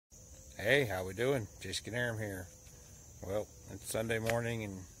Hey, how we doing? Just Canarum here. Well, it's Sunday morning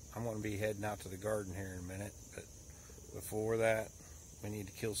and I'm going to be heading out to the garden here in a minute, but before that we need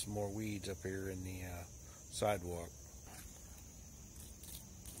to kill some more weeds up here in the sidewalk.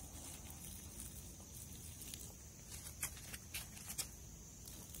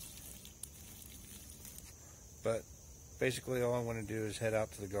 But basically all I want to do is head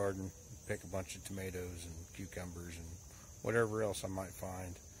out to the garden, pick a bunch of tomatoes and cucumbers and whatever else I might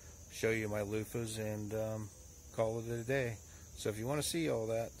find, show you my loofahs, and call it a day. So if you want to see all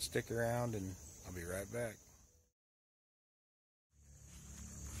that, stick around and I'll be right back.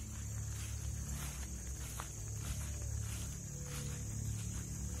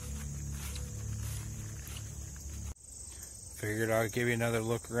 Figured I'd give you another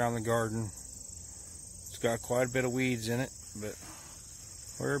look around the garden. It's got quite a bit of weeds in it, but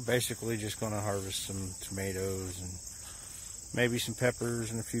we're basically just going to harvest some tomatoes and maybe some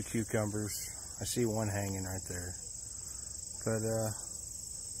peppers and a few cucumbers. I see one hanging right there. But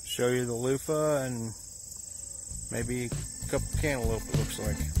show you the loofah and maybe a couple cantaloupe, it looks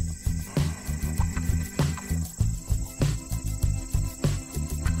like.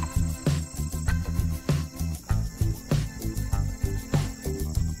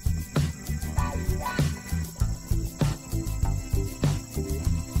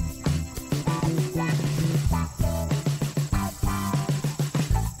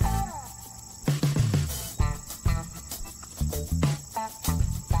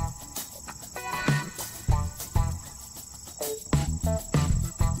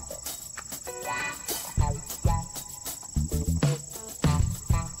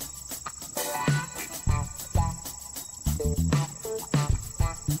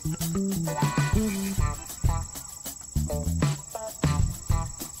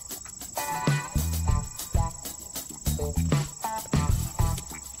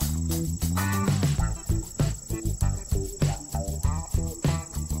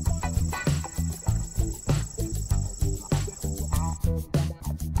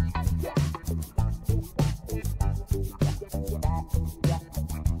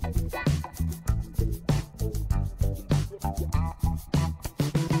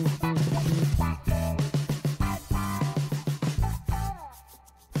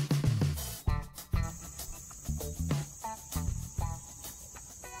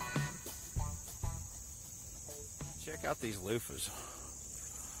 Check out these loofahs.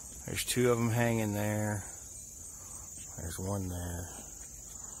 There's two of them hanging there. There's one there.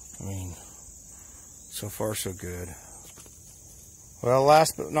 I mean, so far so good. Well,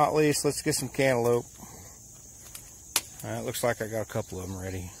 last but not least, let's get some cantaloupe. It looks like I got a couple of them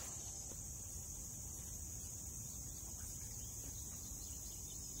ready.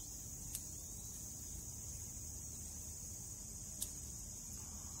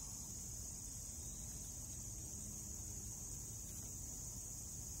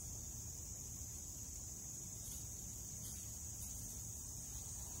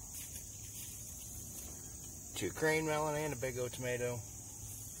 Two crane melon and a big old tomato.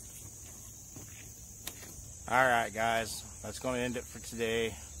 Alright guys, that's going to end it for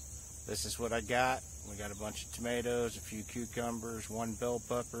today. This is what I got. We got a bunch of tomatoes, a few cucumbers, one bell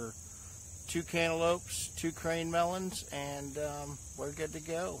pepper, two cantaloupes, two crane melons, and we're good to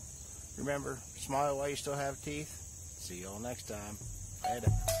go. Remember, smile while you still have teeth. See you all next time.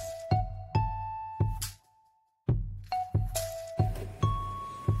 Later.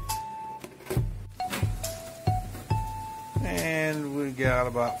 And we got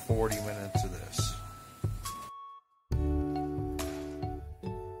about 40 minutes of this.